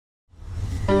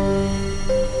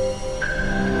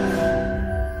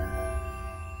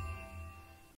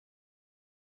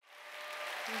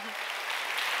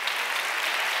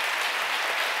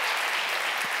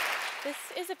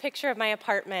picture of my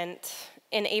apartment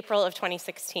in April of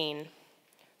 2016,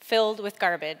 filled with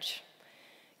garbage.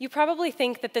 You probably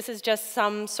think that this is just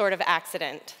some sort of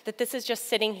accident, that this is just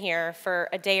sitting here for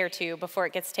a day or two before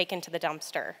it gets taken to the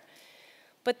dumpster.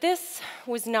 But this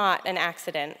was not an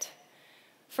accident.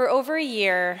 For over a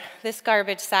year, this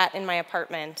garbage sat in my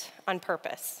apartment on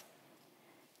purpose.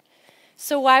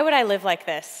 So why would I live like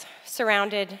this,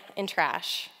 surrounded in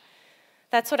trash?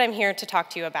 That's what I'm here to talk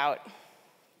to you about.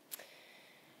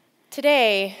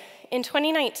 Today, in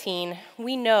 2019,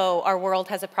 we know our world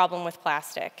has a problem with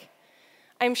plastic.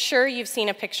 I'm sure you've seen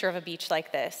a picture of a beach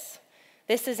like this.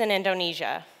 This is in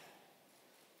Indonesia.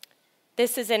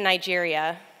 This is in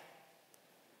Nigeria.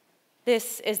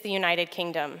 This is the United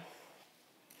Kingdom.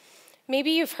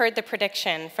 Maybe you've heard the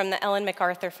prediction from the Ellen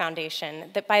MacArthur Foundation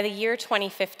that by the year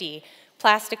 2050,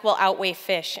 plastic will outweigh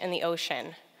fish in the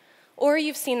ocean. Or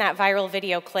you've seen that viral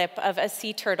video clip of a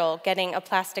sea turtle getting a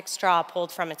plastic straw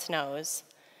pulled from its nose.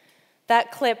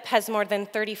 That clip has more than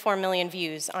 34 million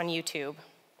views on YouTube.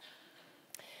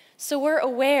 So we're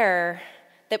aware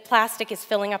that plastic is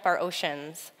filling up our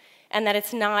oceans and that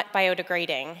it's not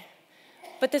biodegrading.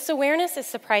 But this awareness is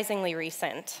surprisingly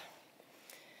recent.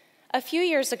 A few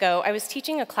years ago, I was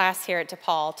teaching a class here at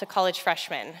DePaul to college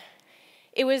freshmen.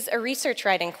 It was a research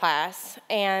writing class,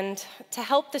 and to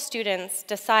help the students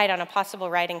decide on a possible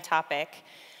writing topic,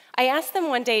 I asked them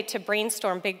one day to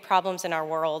brainstorm big problems in our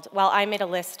world while I made a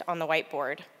list on the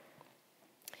whiteboard.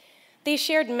 They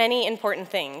shared many important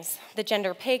things: the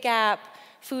gender pay gap,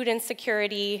 food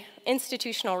insecurity,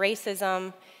 institutional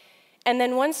racism, and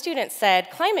then one student said,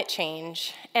 climate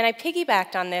change, and I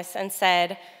piggybacked on this and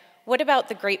said, what about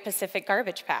the Great Pacific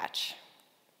Garbage Patch?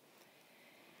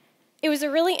 It was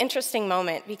a really interesting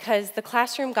moment because the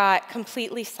classroom got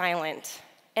completely silent,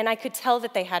 and I could tell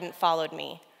that they hadn't followed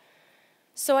me.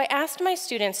 So I asked my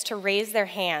students to raise their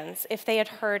hands if they had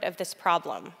heard of this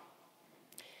problem.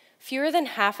 Fewer than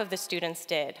half of the students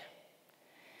did.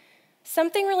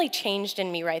 Something really changed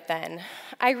in me right then.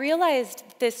 I realized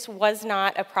this was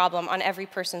not a problem on every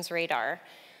person's radar,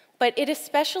 but it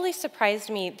especially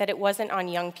surprised me that it wasn't on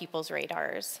young people's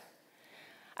radars.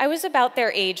 I was about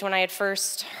their age when I had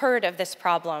first heard of this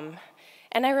problem,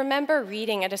 and I remember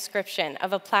reading a description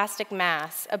of a plastic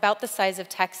mass about the size of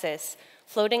Texas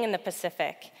floating in the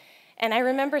Pacific, and I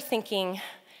remember thinking,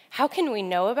 how can we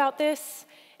know about this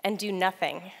and do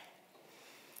nothing?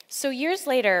 So years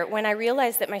later, when I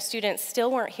realized that my students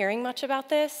still weren't hearing much about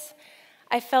this,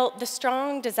 I felt the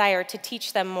strong desire to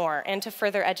teach them more and to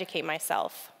further educate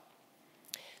myself.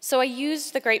 So I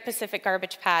used the Great Pacific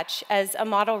Garbage Patch as a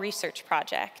model research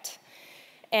project.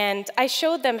 And I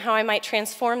showed them how I might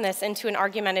transform this into an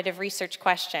argumentative research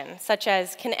question, such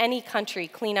as, can any country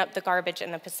clean up the garbage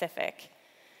in the Pacific?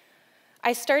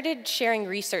 I started sharing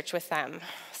research with them,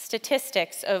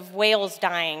 statistics of whales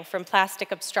dying from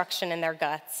plastic obstruction in their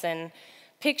guts, and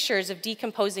pictures of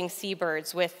decomposing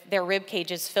seabirds with their rib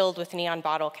cages filled with neon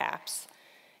bottle caps.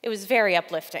 It was very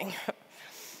uplifting.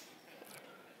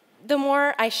 The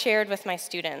more I shared with my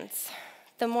students,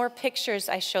 the more pictures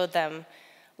I showed them,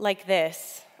 like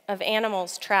this, of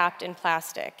animals trapped in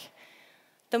plastic,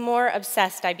 the more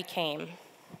obsessed I became.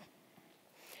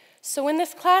 So when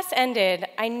this class ended,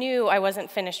 I knew I wasn't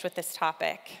finished with this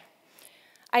topic.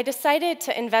 I decided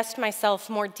to invest myself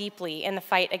more deeply in the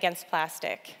fight against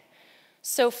plastic.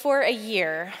 So for a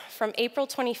year, from April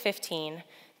 2015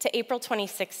 to April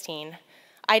 2016,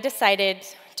 I decided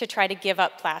to try to give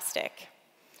up plastic.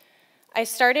 I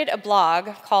started a blog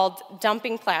called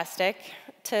Dumping Plastic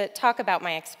to talk about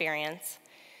my experience.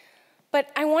 But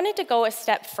I wanted to go a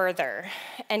step further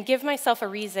and give myself a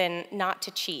reason not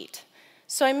to cheat.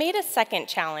 So I made a second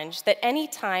challenge that any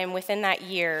time within that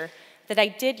year that I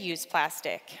did use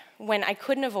plastic, when I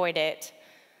couldn't avoid it,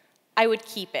 I would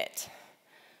keep it.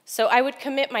 So I would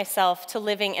commit myself to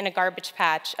living in a garbage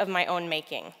patch of my own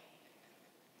making.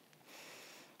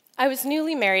 I was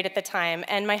newly married at the time,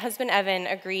 and my husband Evan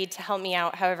agreed to help me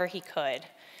out however he could.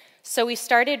 So we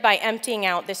started by emptying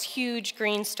out this huge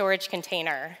green storage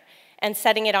container and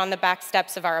setting it on the back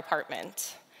steps of our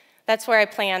apartment. That's where I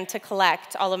planned to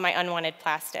collect all of my unwanted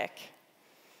plastic.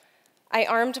 I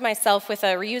armed myself with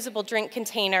a reusable drink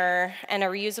container and a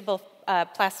reusable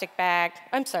plastic bag.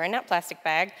 I'm sorry, not plastic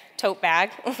bag, tote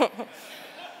bag.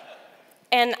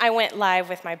 And I went live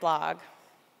with my blog.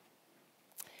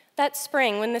 That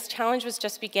spring, when this challenge was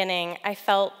just beginning, I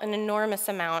felt an enormous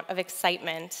amount of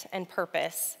excitement and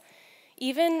purpose,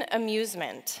 even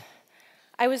amusement.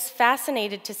 I was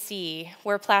fascinated to see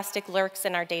where plastic lurks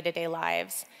in our day-to-day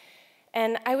lives.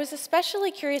 And I was especially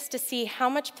curious to see how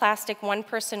much plastic one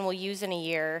person will use in a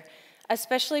year,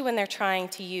 especially when they're trying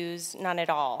to use none at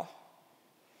all.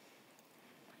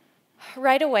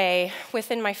 Right away,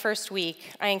 within my first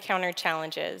week, I encountered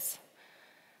challenges.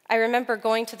 I remember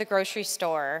going to the grocery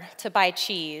store to buy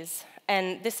cheese,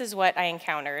 and this is what I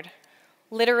encountered: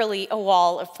 literally a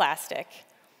wall of plastic.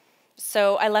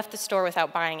 So I left the store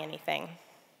without buying anything.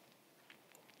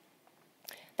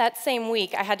 That same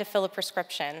week, I had to fill a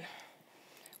prescription.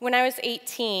 When I was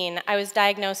 18, I was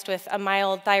diagnosed with a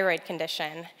mild thyroid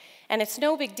condition, and it's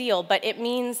no big deal, but it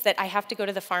means that I have to go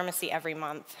to the pharmacy every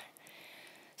month.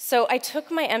 So I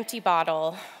took my empty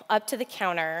bottle up to the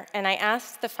counter, and I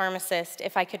asked the pharmacist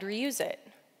if I could reuse it.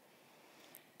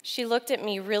 She looked at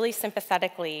me really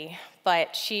sympathetically,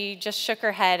 but she just shook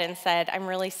her head and said, "I'm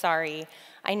really sorry.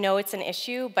 I know it's an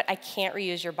issue, but I can't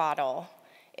reuse your bottle.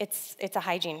 It's a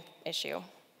hygiene issue."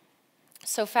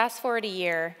 So fast forward a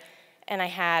year, and I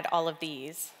had all of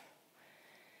these.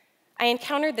 I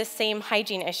encountered this same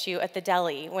hygiene issue at the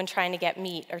deli when trying to get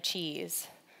meat or cheese.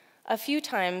 A few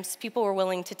times, people were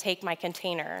willing to take my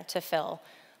container to fill,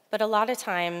 but a lot of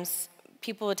times,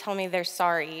 people would tell me they're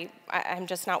sorry, I'm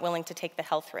just not willing to take the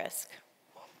health risk.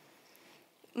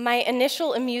 My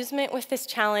initial amusement with this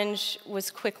challenge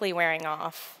was quickly wearing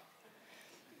off.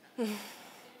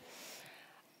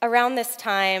 Around this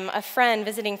time, a friend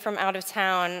visiting from out of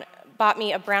town bought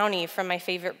me a brownie from my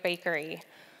favorite bakery,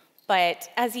 but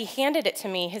as he handed it to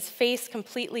me, his face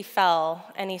completely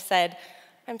fell, and he said,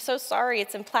 "I'm so sorry,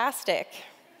 it's in plastic."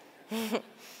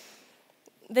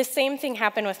 The same thing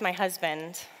happened with my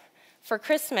husband. For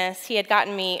Christmas, he had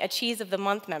gotten me a Cheese of the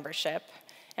Month membership,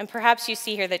 and perhaps you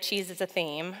see here that cheese is a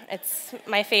theme. It's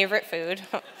my favorite food.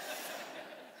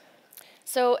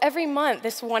 So every month,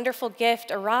 this wonderful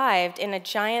gift arrived in a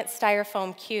giant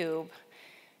styrofoam cube,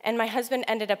 and my husband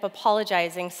ended up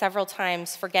apologizing several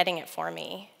times for getting it for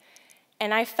me.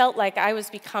 And I felt like I was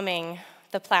becoming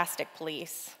the plastic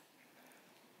police.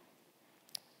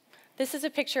 This is a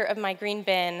picture of my green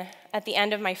bin at the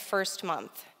end of my first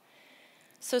month.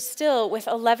 So still, with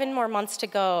 11 more months to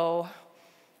go,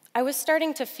 I was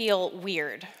starting to feel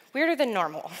weird, weirder than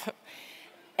normal.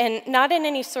 And not in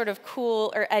any sort of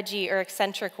cool or edgy or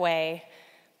eccentric way,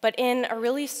 but in a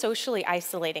really socially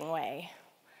isolating way.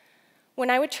 When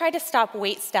I would try to stop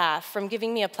wait staff from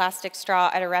giving me a plastic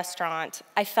straw at a restaurant,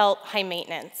 I felt high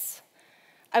maintenance.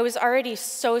 I was already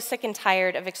so sick and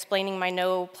tired of explaining my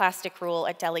no plastic rule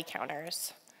at deli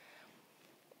counters.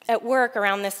 At work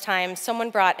around this time, someone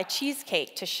brought a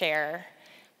cheesecake to share,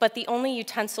 but the only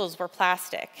utensils were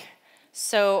plastic.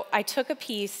 So I took a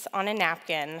piece on a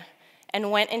napkin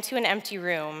and went into an empty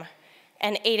room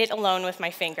and ate it alone with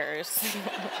my fingers.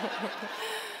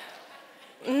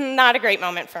 Not a great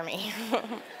moment for me.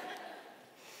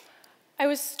 I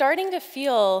was starting to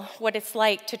feel what it's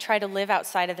like to try to live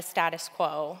outside of the status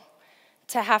quo,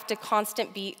 to have to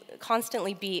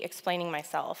constantly be explaining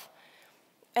myself.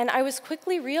 And I was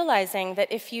quickly realizing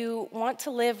that if you want to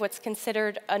live what's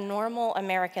considered a normal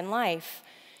American life,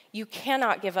 you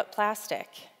cannot give up plastic.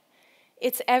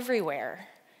 It's everywhere.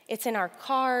 It's in our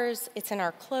cars, it's in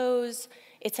our clothes,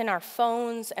 it's in our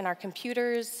phones and our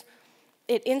computers.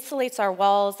 It insulates our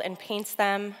walls and paints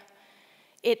them.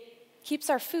 It keeps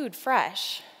our food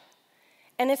fresh.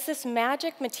 And it's this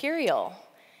magic material.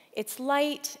 It's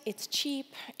light, it's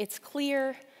cheap, it's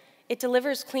clear, it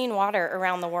delivers clean water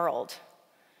around the world.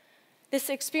 This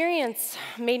experience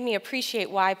made me appreciate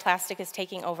why plastic is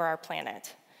taking over our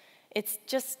planet. It's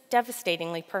just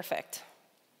devastatingly perfect.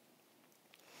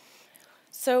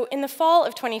 So in the fall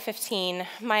of 2015,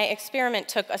 my experiment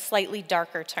took a slightly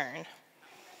darker turn.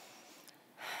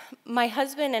 My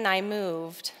husband and I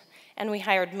moved, and we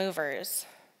hired movers.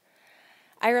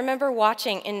 I remember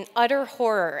watching in utter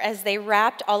horror as they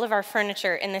wrapped all of our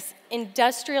furniture in this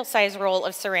industrial-sized roll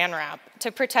of saran wrap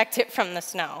to protect it from the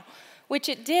snow, which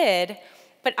it did,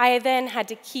 but I then had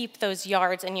to keep those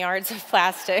yards and yards of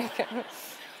plastic.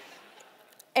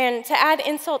 And to add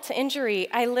insult to injury,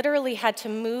 I literally had to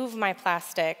move my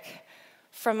plastic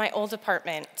from my old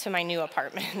apartment to my new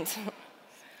apartment.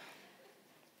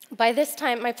 By this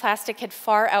time, my plastic had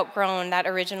far outgrown that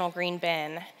original green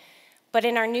bin, but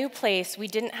in our new place, we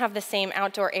didn't have the same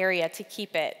outdoor area to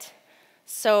keep it.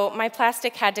 So my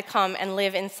plastic had to come and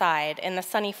live inside in the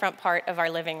sunny front part of our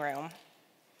living room.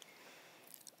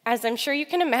 As I'm sure you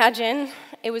can imagine,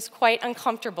 it was quite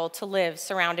uncomfortable to live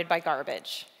surrounded by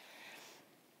garbage.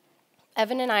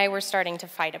 Evan and I were starting to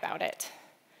fight about it.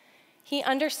 He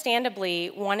understandably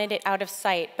wanted it out of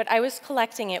sight, but I was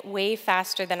collecting it way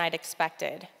faster than I'd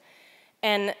expected.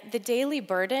 And the daily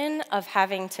burden of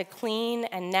having to clean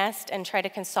and nest and try to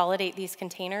consolidate these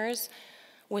containers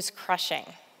was crushing.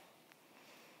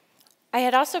 I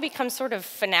had also become sort of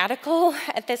fanatical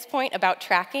at this point about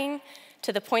tracking,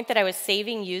 to the point that I was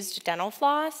saving used dental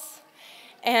floss.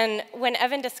 And when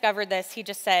Evan discovered this, he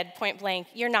just said, point blank,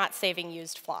 "You're not saving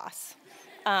used floss."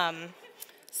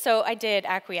 So I did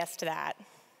acquiesce to that.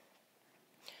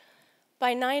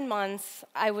 By 9 months,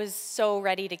 I was so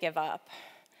ready to give up.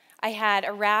 I had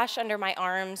a rash under my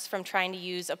arms from trying to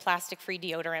use a plastic-free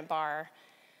deodorant bar.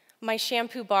 My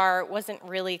shampoo bar wasn't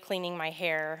really cleaning my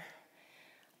hair.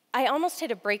 I almost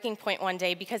hit a breaking point one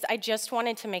day because I just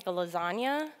wanted to make a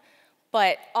lasagna,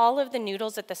 but all of the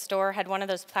noodles at the store had one of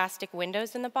those plastic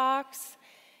windows in the box,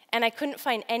 and I couldn't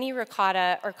find any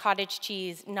ricotta or cottage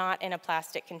cheese not in a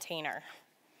plastic container.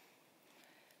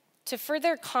 To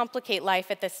further complicate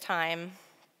life at this time,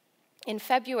 in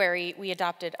February, we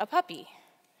adopted a puppy.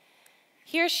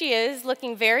 Here she is,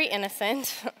 looking very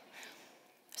innocent.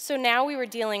 So now we were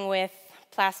dealing with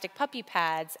plastic puppy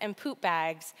pads and poop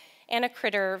bags and a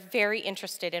critter very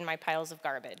interested in my piles of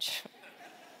garbage.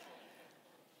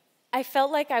 I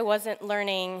felt like I wasn't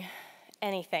learning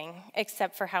anything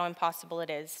except for how impossible it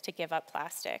is to give up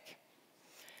plastic.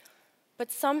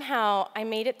 But somehow I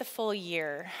made it the full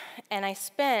year, and I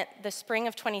spent the spring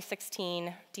of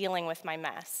 2016 dealing with my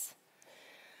mess.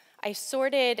 I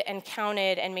sorted and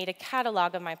counted and made a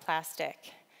catalog of my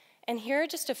plastic. And here are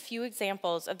just a few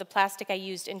examples of the plastic I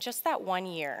used in just that 1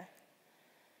 year.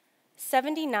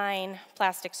 79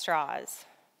 plastic straws,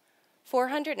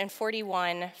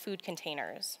 441 food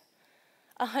containers,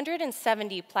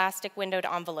 170 plastic windowed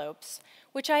envelopes,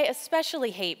 which I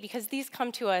especially hate because these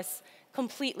come to us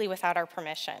completely without our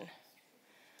permission.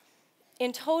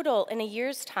 In total, in a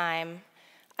year's time,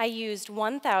 I used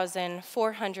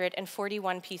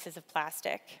 1,441 pieces of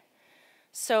plastic.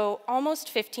 So almost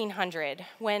 1,500,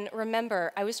 when,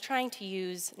 remember, I was trying to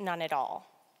use none at all.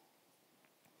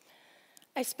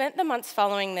 I spent the months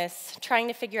following this trying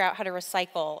to figure out how to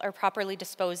recycle or properly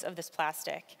dispose of this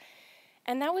plastic,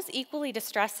 and that was equally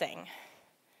distressing.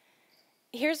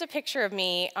 Here's a picture of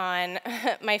me on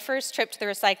my first trip to the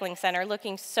recycling center,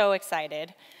 looking so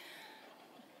excited.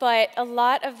 But a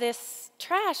lot of this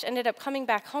trash ended up coming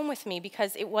back home with me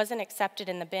because it wasn't accepted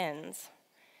in the bins.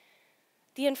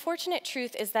 The unfortunate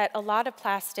truth is that a lot of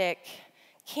plastic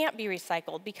can't be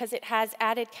recycled because it has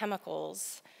added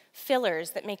chemicals,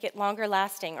 fillers that make it longer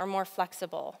lasting or more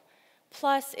flexible.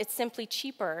 Plus, it's simply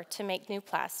cheaper to make new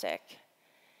plastic.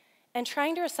 And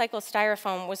trying to recycle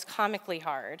styrofoam was comically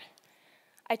hard.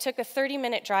 I took a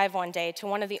 30-minute drive one day to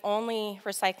one of the only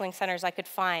recycling centers I could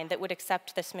find that would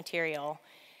accept this material,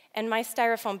 and my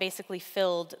styrofoam basically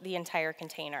filled the entire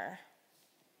container.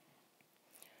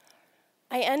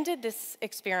 I ended this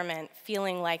experiment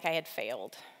feeling like I had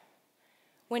failed.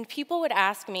 When people would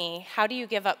ask me, "How do you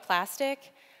give up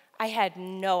plastic?" I had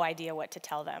no idea what to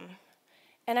tell them,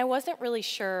 and I wasn't really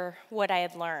sure what I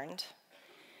had learned.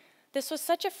 This was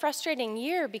such a frustrating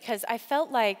year because I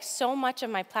felt like so much of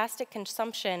my plastic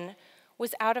consumption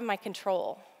was out of my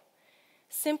control.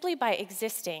 Simply by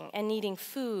existing and needing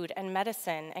food and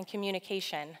medicine and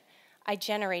communication, I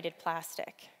generated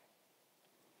plastic.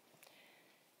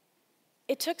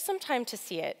 It took some time to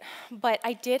see it, but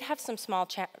I did have some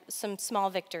small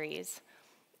victories,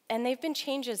 and they've been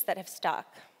changes that have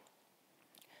stuck.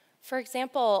 For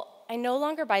example, I no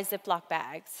longer buy Ziploc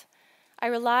bags. I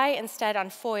rely instead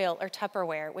on foil or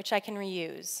Tupperware, which I can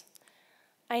reuse.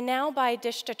 I now buy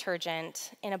dish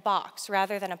detergent in a box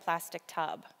rather than a plastic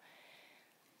tub.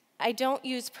 I don't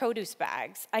use produce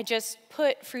bags. I just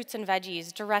put fruits and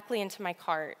veggies directly into my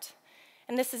cart.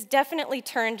 And this has definitely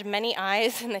turned many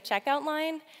eyes in the checkout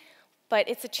line, but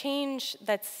it's a change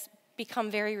that's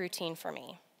become very routine for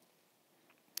me.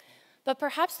 But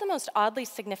perhaps the most oddly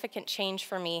significant change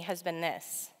for me has been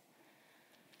this.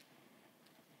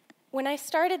 When I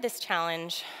started this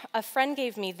challenge, a friend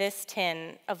gave me this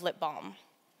tin of lip balm.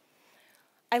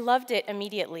 I loved it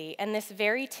immediately, and this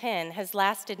very tin has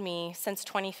lasted me since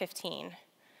 2015.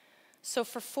 So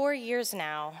for 4 years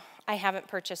now, I haven't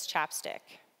purchased chapstick.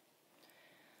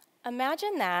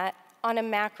 Imagine that on a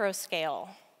macro scale.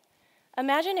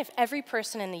 Imagine if every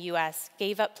person in the US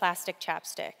gave up plastic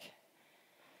chapstick.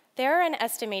 There are an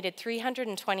estimated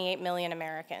 328 million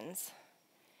Americans.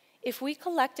 If we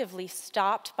collectively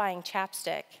stopped buying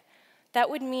chapstick,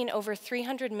 that would mean over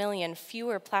 300 million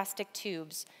fewer plastic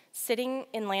tubes sitting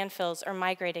in landfills or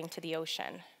migrating to the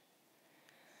ocean.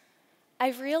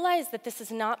 I've realized that this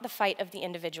is not the fight of the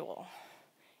individual.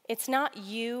 It's not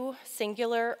you,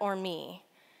 singular, or me.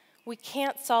 We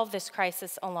can't solve this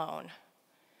crisis alone.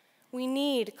 We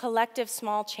need collective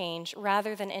small change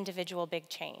rather than individual big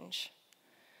change.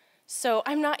 So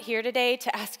I'm not here today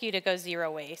to ask you to go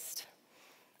zero waste.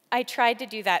 I tried to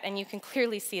do that, and you can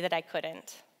clearly see that I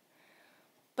couldn't.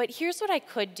 But here's what I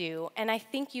could do, and I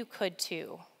think you could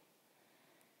too.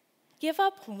 Give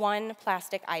up one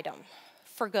plastic item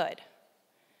for good.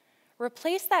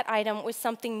 Replace that item with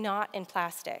something not in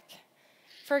plastic.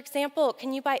 For example,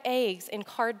 can you buy eggs in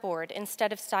cardboard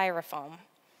instead of styrofoam?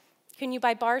 Can you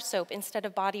buy bar soap instead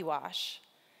of body wash?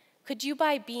 Could you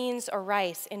buy beans or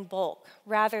rice in bulk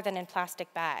rather than in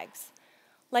plastic bags?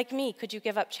 Like me, could you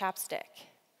give up chapstick?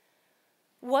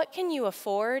 What can you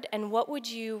afford and what would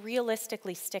you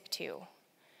realistically stick to?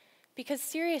 Because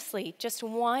seriously, just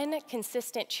one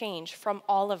consistent change from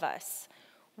all of us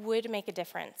would make a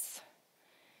difference.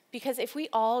 Because if we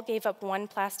all gave up one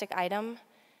plastic item,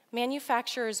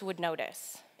 manufacturers would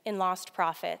notice in lost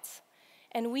profits,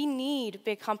 and we need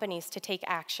big companies to take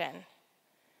action.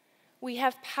 We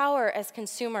have power as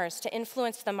consumers to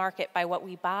influence the market by what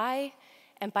we buy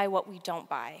and by what we don't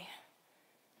buy.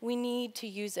 We need to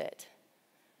use it.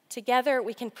 Together,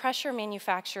 we can pressure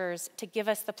manufacturers to give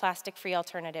us the plastic-free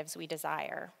alternatives we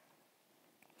desire.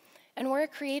 And we're a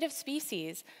creative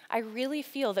species. I really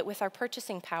feel that with our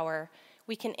purchasing power,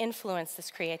 we can influence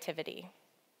this creativity.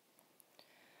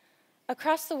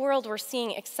 Across the world, we're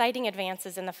seeing exciting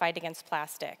advances in the fight against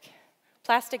plastic.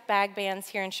 Plastic bag bans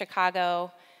here in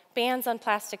Chicago, bans on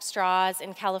plastic straws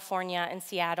in California and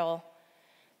Seattle.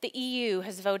 The EU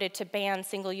has voted to ban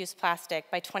single-use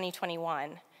plastic by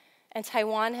 2021. And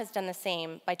Taiwan has done the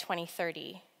same by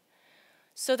 2030.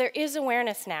 So there is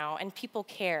awareness now, and people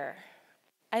care.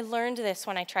 I learned this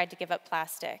when I tried to give up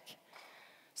plastic.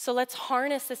 So let's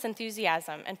harness this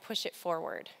enthusiasm and push it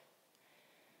forward.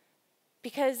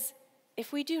 Because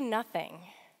if we do nothing,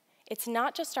 it's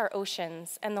not just our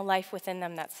oceans and the life within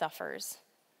them that suffers.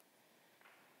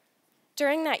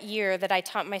 During that year that I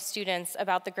taught my students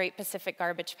about the Great Pacific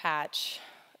Garbage Patch,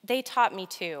 they taught me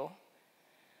too.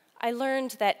 I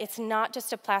learned that it's not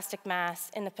just a plastic mass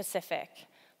in the Pacific,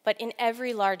 but in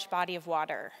every large body of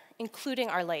water, including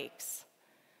our lakes.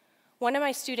 One of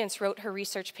my students wrote her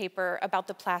research paper about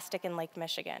the plastic in Lake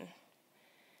Michigan.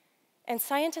 And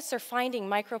scientists are finding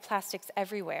microplastics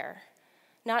everywhere,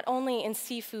 not only in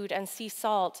seafood and sea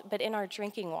salt, but in our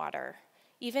drinking water,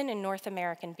 even in North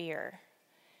American beer.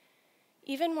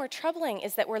 Even more troubling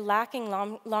is that we're lacking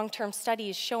long-term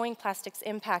studies showing plastic's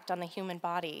impact on the human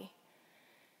body.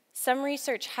 Some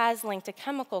research has linked a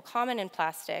chemical common in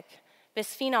plastic,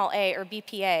 bisphenol A or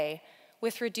BPA,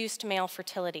 with reduced male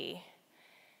fertility.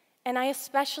 And I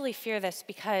especially fear this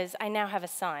because I now have a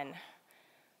son,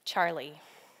 Charlie.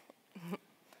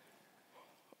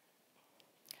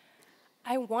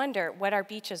 I wonder what our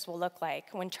beaches will look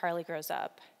like when Charlie grows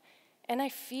up. And I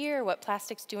fear what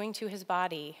plastic's doing to his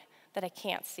body that I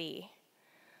can't see.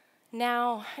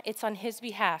 Now, it's on his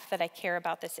behalf that I care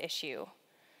about this issue.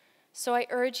 So I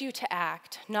urge you to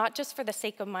act, not just for the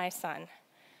sake of my son,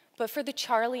 but for the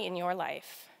Charlie in your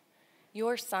life,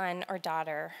 your son or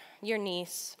daughter, your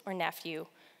niece or nephew,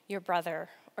 your brother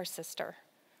or sister.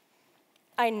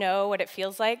 I know what it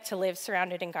feels like to live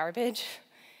surrounded in garbage,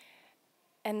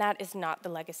 and that is not the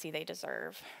legacy they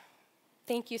deserve.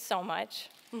 Thank you so much.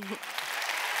 Thank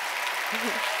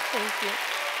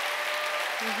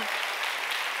you.